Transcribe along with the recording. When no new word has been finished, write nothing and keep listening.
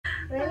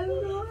I'm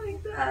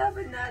going to have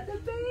another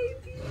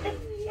baby.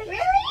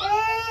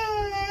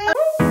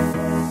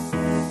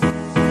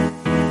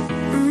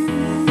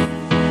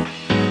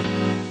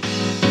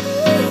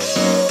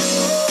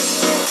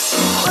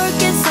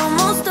 Work is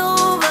almost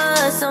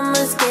over,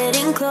 summer's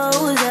getting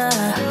closer.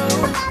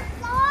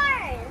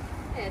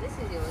 Yeah, this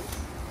is yours.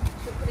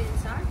 Should we put it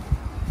inside?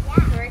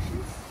 Yeah.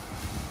 Directions?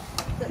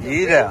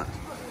 Yeah.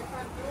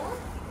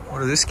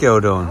 What is this girl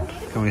doing?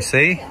 Can we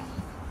see?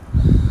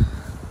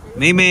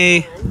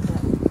 Mimi,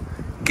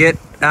 get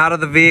out of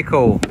the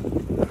vehicle.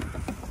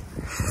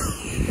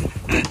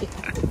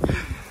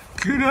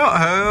 Get out,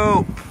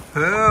 help,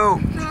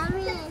 help.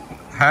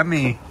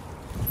 Hammy.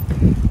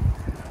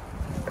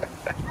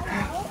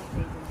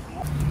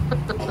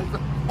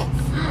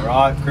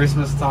 Right,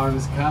 Christmas time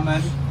is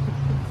coming.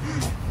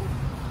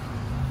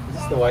 Is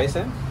this the way,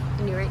 Sam?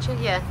 Can you reach it?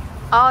 Yeah.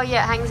 Oh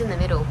yeah, it hangs in the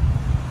middle.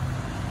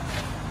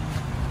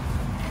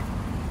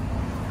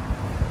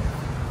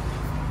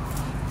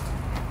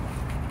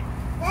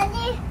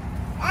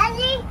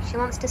 She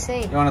wants to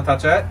see. You want to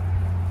touch it?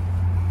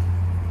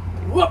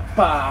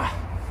 Whoopa!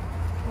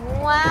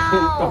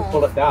 Wow. Don't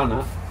pull it down,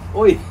 huh?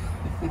 Oi!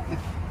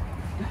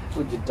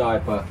 With your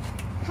diaper.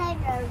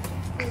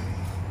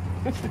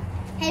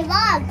 Hey,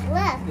 Mom,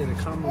 look.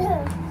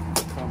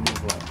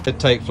 Yeah,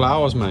 take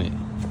flowers, mate.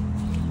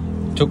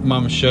 Took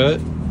Mum's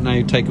shirt. Now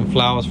you're taking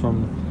flowers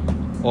from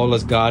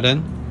Paula's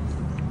garden.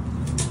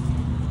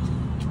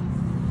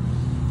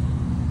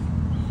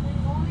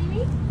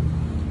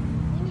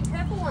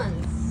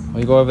 Well,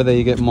 you go over there,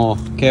 you get more.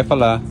 Careful,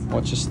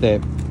 watch your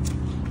step.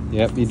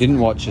 Yep, you didn't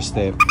watch your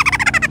step.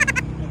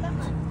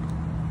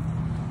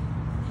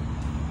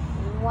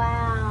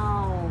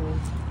 Wow.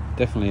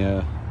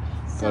 Definitely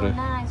So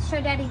nice.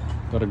 Show Daddy.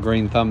 got a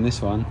green thumb,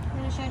 this one. You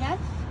want to show Dad?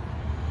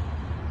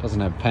 Doesn't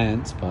have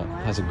pants, but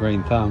has a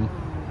green thumb.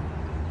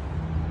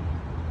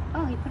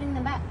 Oh, he put it in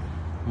the back.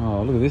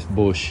 Oh, look at this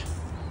bush.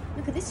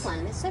 Look at this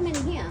one. There's so many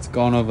here. It's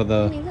gone over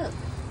the... Look.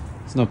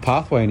 There's no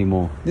pathway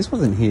anymore. This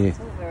wasn't here. It's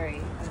all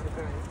very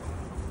overgrown.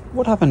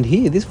 What happened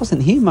here? This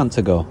wasn't here months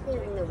ago.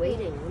 Doing the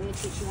weeding. We need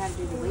to teach you how to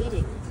do the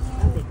weeding.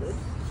 That'll be good.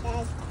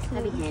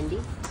 That'll be handy.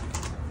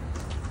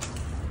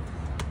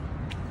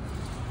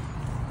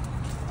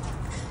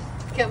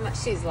 Look how much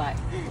she's like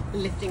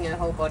lifting her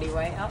whole body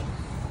weight up.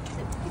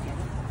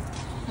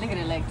 Look at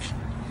her legs.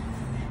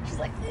 She's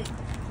like, ugh.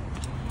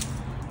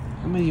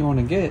 How many you want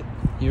to get?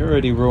 You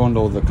already ruined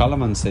all the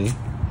calamansi.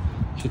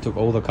 She took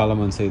all the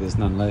calamansi, there's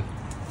none left.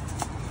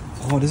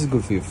 Oh, this is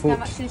good for your foot. How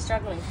much she's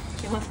struggling.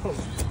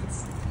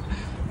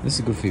 This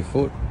is good for your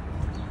foot.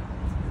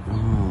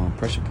 Oh,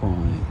 pressure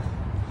point.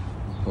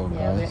 Poor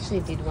Yeah, we guys.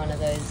 actually did one of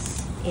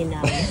those in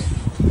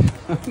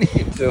What are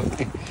you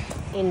doing?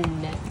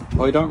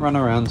 Oh, you don't run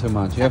around too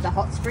much. at the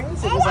hot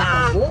springs. It was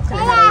like a walk and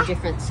it had all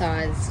different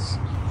sized.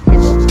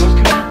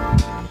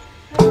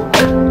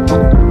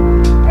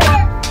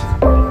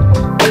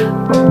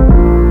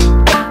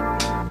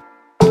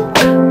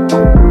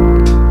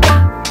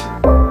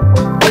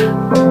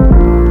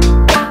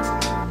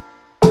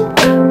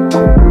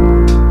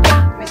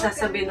 May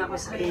sasabihin ako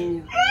sa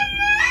inyo.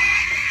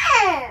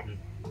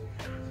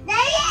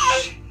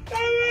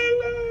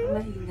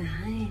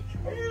 Maingay.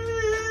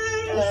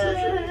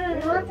 I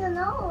want to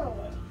know.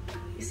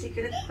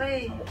 Secret pa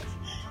eh.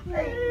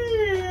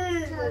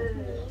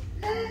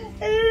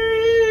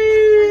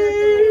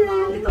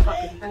 Dito ka.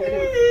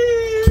 Tanggalin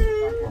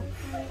mo.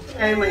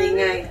 Ay,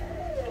 maingay.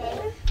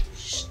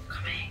 Shh,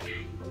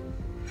 kamaingay.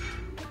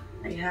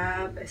 I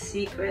have a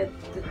secret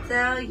to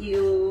tell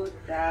you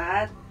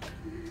that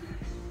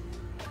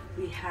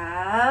we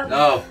have...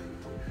 No.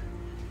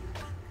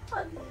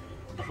 What?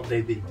 Ako,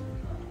 baby.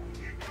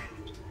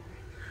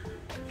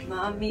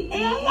 Mommy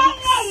is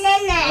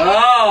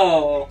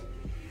Oh!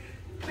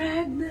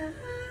 pregnant.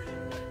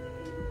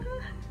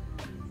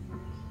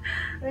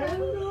 I'm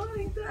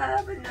going to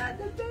have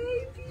another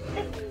baby.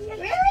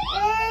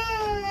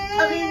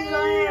 Okay,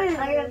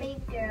 are you a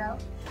big girl?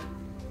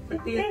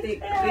 What do you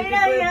think? Baby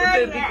girl,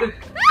 baby girl.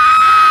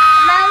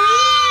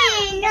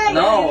 Mommy!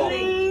 No.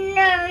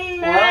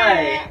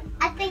 Why?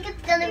 I think it's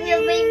gonna be a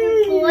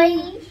baby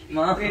boy.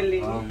 Mom.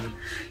 Really?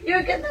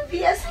 You're gonna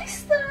be a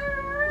sister.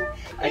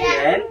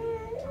 Again?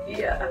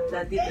 Yeah,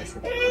 Daddy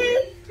doesn't.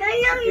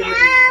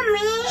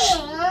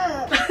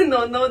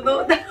 No,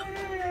 No.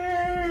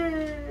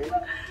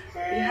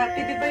 You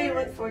happy, di ba? You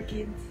want 4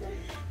 kids?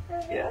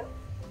 Yeah.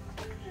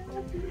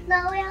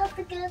 Now we have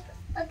to get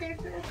a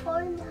different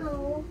car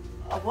now.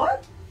 A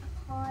what?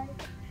 Car.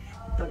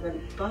 Tagal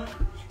pa.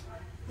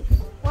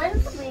 When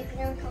is the baby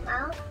gonna come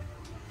out?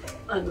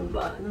 Ano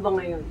ba? Ano ba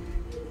ngayon?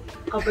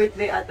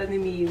 Ka-birthday ata ni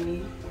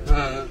Mimi.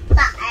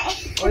 Tae.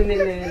 O ni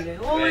Lele.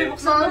 Uy,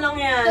 buksan mo lang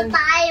yan. Sa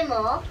tae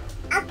mo?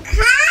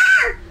 Aka!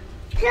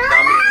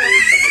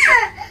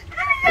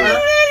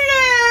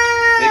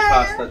 Big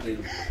pasta din.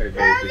 Kay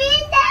baby.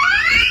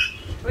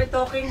 We're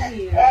talking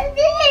here.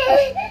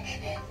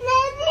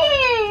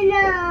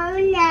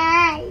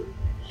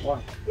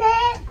 What?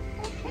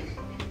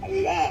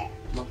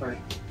 Okay.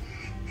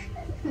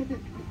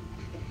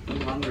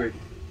 I'm hungry.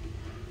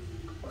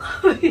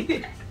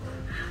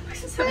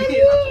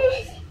 Sasabihin ako.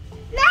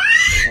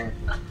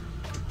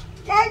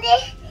 Daddy!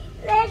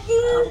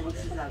 Daddy!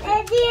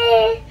 Daddy!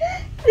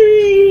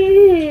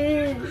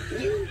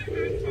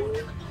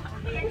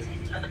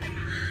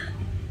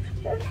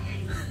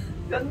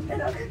 Ganun ka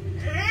lang.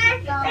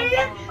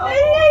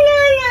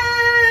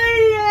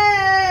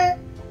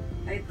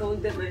 I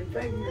told them I'm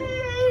pregnant.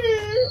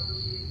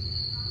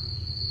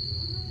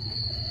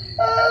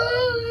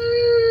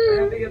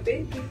 We're having a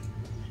baby.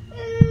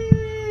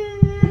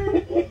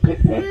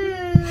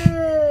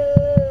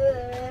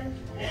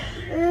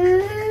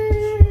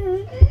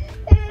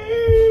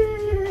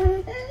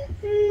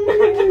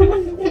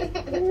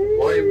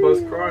 Why are you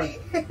both crying?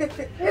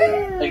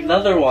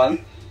 Another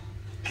one?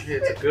 Yeah,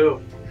 it's a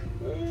girl.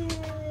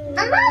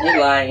 You're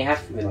lying, you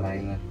have to be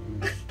lying then.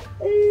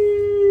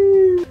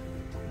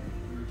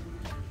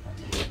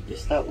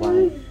 Just stop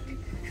lying.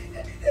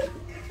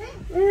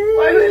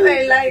 Why will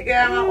I lie?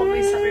 Kaya nga ako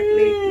may sakit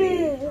lately.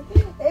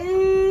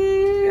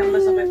 Kaya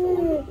masakit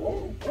ulo ko.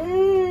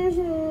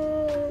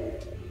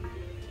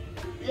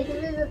 This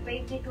is a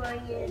baby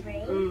growing in your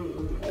brain.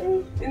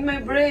 In my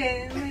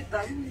brain, my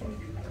tummy.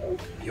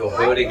 You're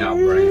hurting our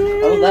brain.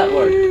 How would that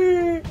work?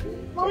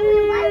 Mommy,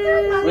 why is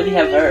it What do you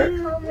have her?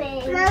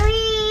 Mommy!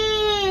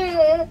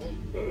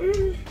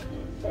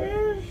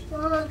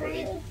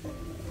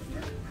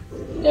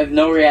 You have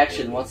no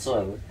reaction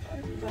whatsoever.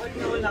 Bakit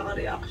na wala ka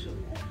reaction?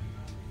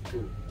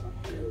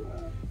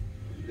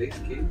 These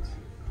kids?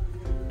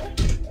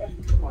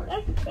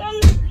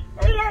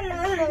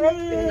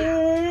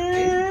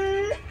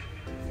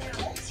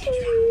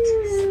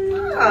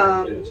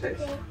 Ah, Did it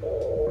taste?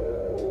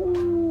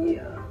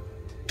 yeah.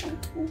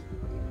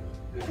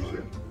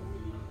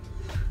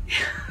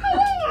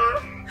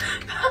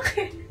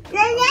 Bakit?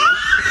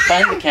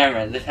 Find the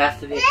camera, there has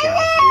to be a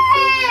camera.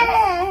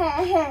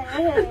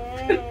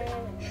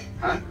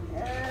 Huh?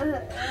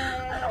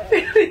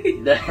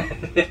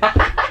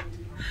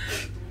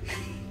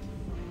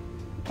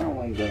 Oh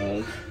my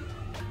god.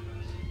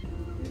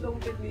 You don't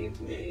believe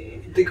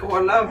me. Hindi ko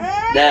alam.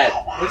 Dad.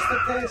 What's the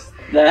test?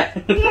 Dad.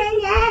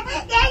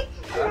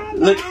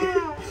 Look.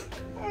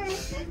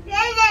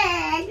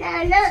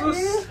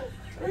 Sus!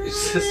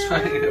 It's just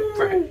trying to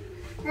prank.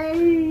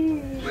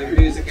 My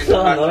music in the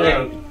So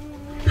background.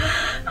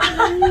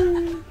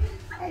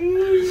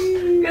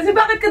 Kasi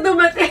bakit ka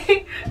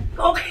dumating?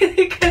 Okay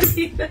na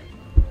kanina.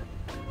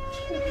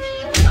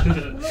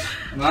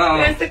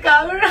 Wow. There's the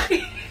camera.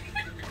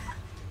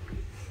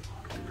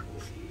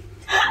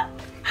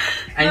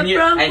 I knew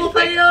Na-prank I ko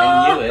kayo.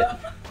 knew it.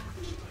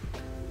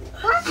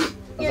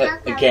 I was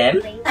like, again?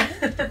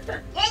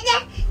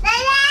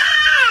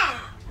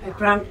 I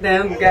pranked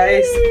them,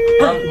 guys.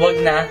 Wag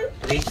na.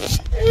 Please.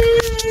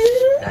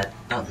 Dad,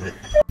 don't do it.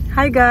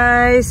 Hi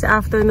guys!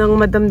 After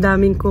ng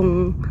madamdamin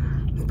kong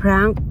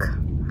prank,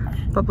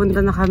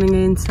 papunta na kami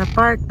ngayon sa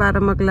park para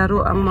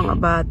maglaro ang mga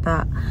bata.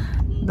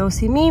 Daw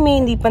si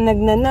Mimi hindi pa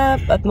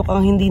nagnanap at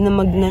mukhang hindi na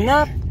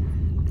magnanap.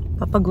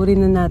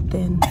 Papagurin na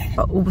natin.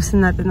 Paubos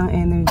na natin ng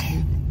energy.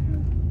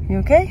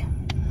 You okay?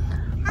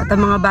 At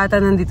ang mga bata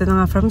nandito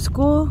na nga from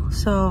school.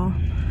 So,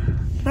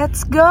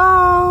 let's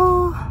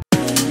go!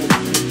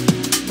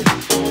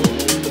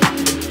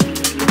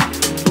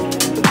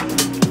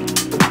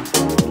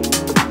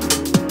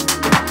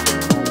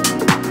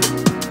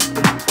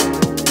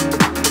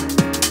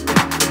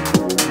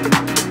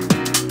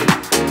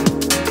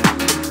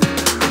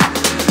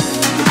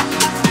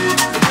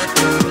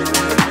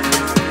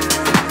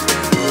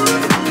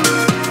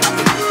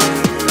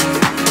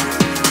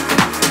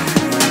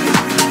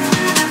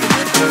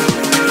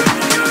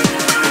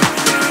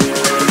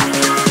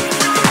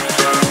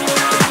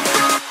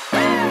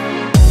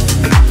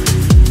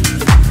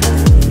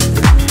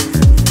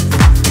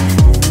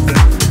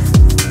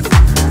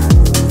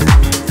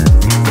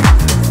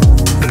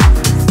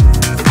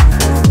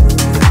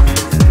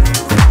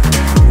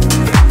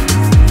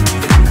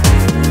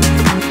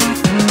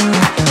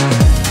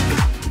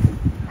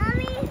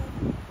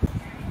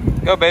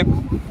 Go, babe.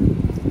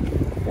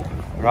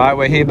 Right,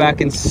 we're here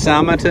back in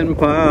Somerton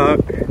Park.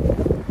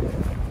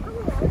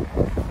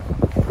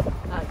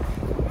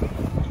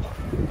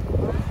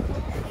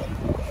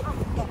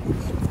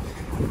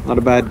 Not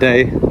a bad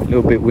day, a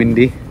little bit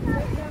windy.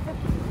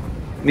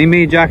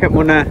 Mimi, jacket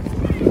muna.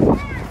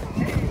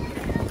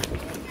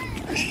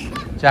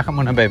 Jacket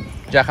muna, babe.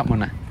 Jacket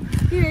muna.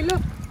 Here,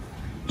 look.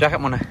 Jacket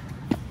muna.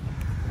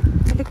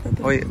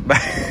 Oi,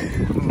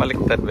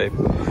 baliktad, babe.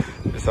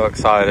 You're so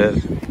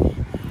excited.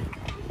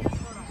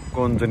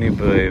 Going to new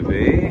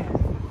baby.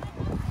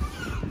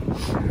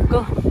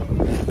 Go.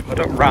 I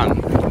don't run.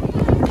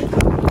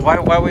 Why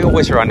are we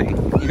always running?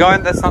 You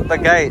going? That's not the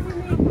gate.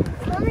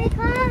 Mommy,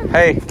 come.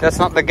 Hey, that's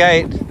not the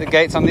gate. The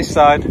gate's on this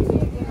side.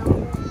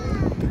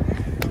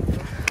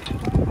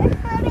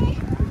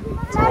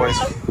 It's always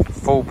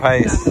full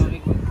pace.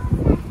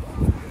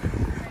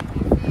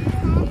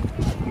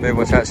 Babe,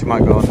 watch out, she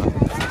might go on.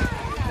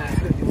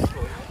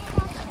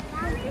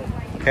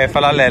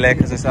 Careful, Lele,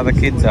 because there's other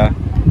kids there.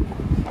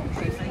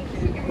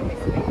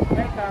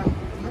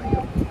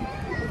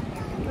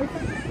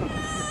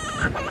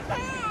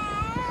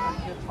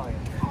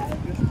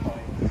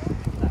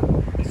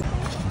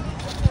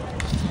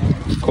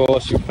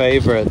 course, your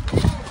favorite.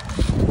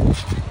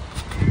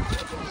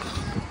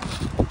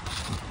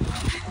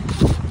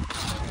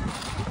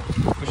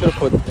 We should have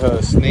put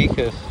her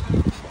sneakers.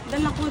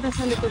 Dala ko,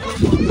 nasa likod mo.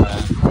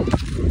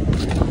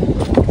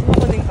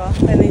 Kukunin ko.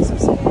 Kaya na yung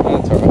susunod.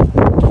 That's alright.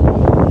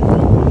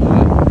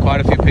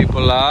 Quite a few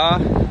people are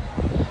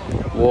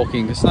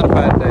walking. It's not a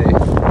bad day.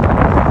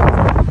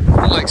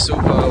 Not like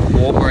super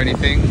warm or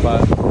anything,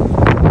 but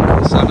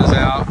the sun is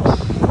out.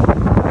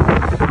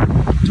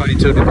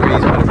 22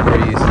 degrees, but a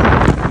breeze.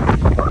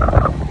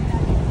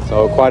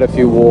 So quite a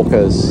few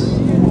walkers.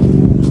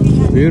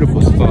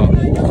 Beautiful spot.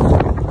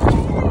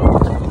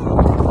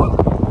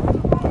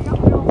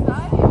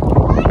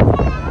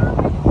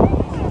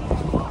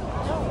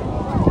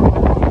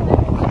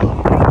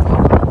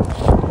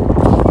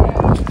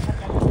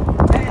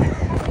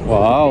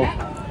 Wow,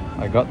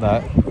 I got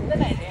that.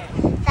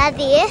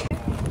 Daddy?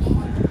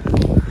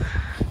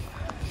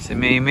 See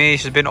Mimi,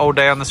 she's been all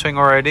day on the swing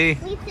already.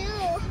 Me too.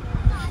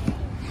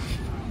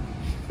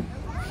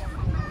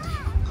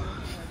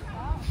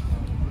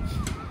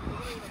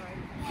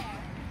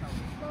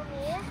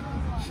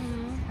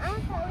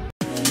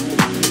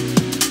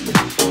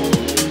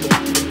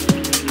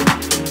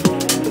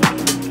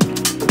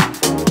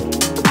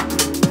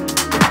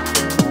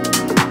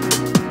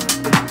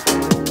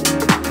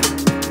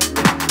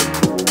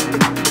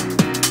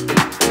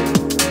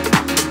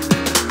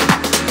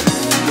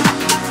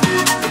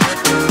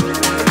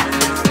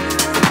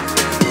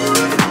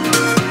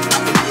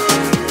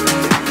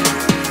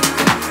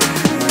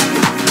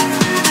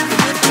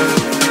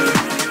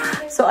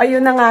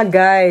 Ayun na nga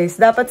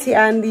guys, dapat si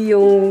Andy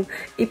yung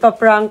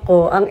ipaprank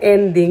ko, ang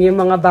ending, yung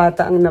mga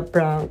bata ang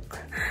na-prank.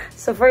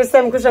 So first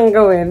time ko siyang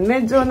gawin,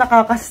 medyo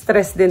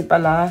nakaka-stress din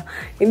pala.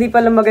 Hindi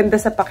pala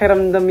maganda sa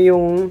pakiramdam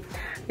yung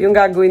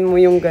gagawin mo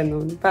yung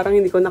ganun. Parang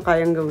hindi ko na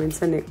kayang gawin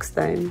sa next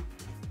time.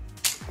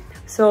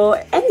 So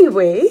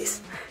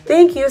anyways,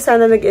 thank you.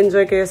 Sana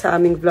nag-enjoy kayo sa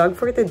aming vlog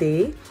for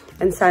today.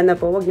 And sana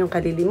po wag niyong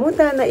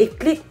kalilimutan na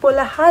i-click po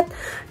lahat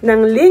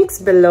ng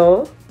links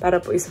below para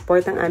po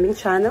i-support ang aming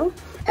channel.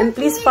 And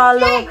please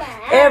follow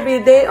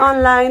Everyday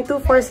Online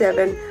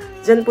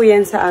 247. Diyan po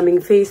yan sa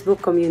aming Facebook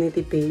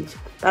community page.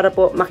 Para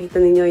po makita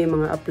ninyo yung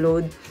mga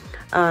upload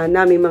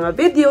naming mga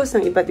videos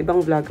ng iba't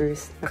ibang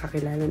vloggers na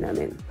kakilala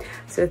namin.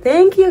 So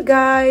thank you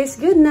guys.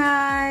 Good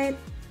night!